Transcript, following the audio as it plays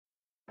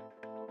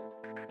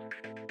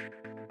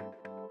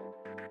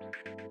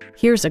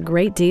Here's a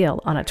great deal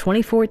on a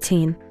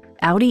 2014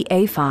 Audi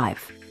A5.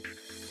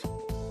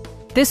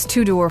 This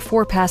two-door,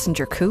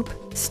 four-passenger coupe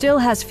still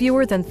has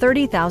fewer than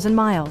 30,000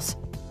 miles.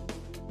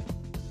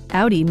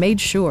 Audi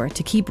made sure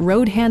to keep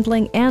road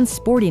handling and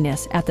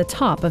sportiness at the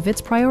top of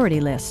its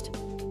priority list.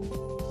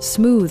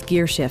 Smooth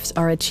gear shifts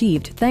are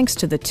achieved thanks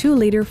to the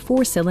 2-liter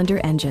 4-cylinder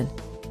engine.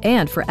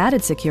 And for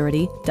added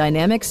security,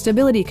 dynamic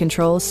stability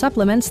control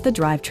supplements the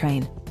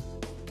drivetrain.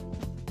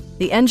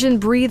 The engine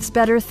breathes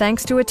better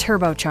thanks to a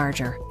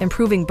turbocharger,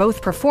 improving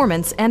both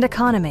performance and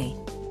economy.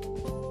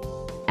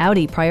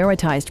 Audi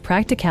prioritized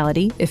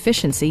practicality,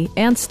 efficiency,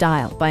 and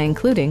style by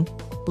including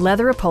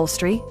leather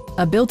upholstery,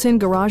 a built-in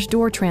garage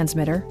door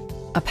transmitter,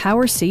 a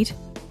power seat,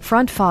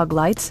 front fog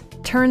lights,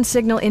 turn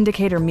signal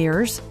indicator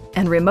mirrors,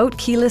 and remote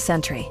keyless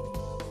entry.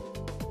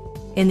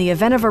 In the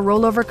event of a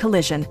rollover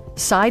collision,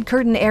 side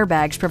curtain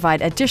airbags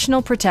provide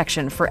additional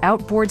protection for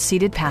outboard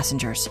seated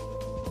passengers.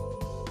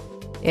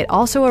 It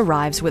also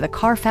arrives with a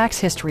Carfax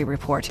history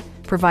report,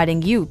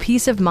 providing you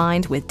peace of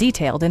mind with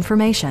detailed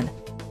information.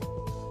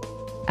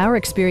 Our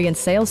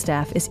experienced sales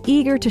staff is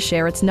eager to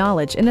share its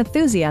knowledge and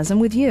enthusiasm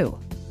with you.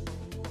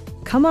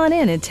 Come on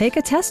in and take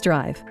a test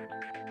drive.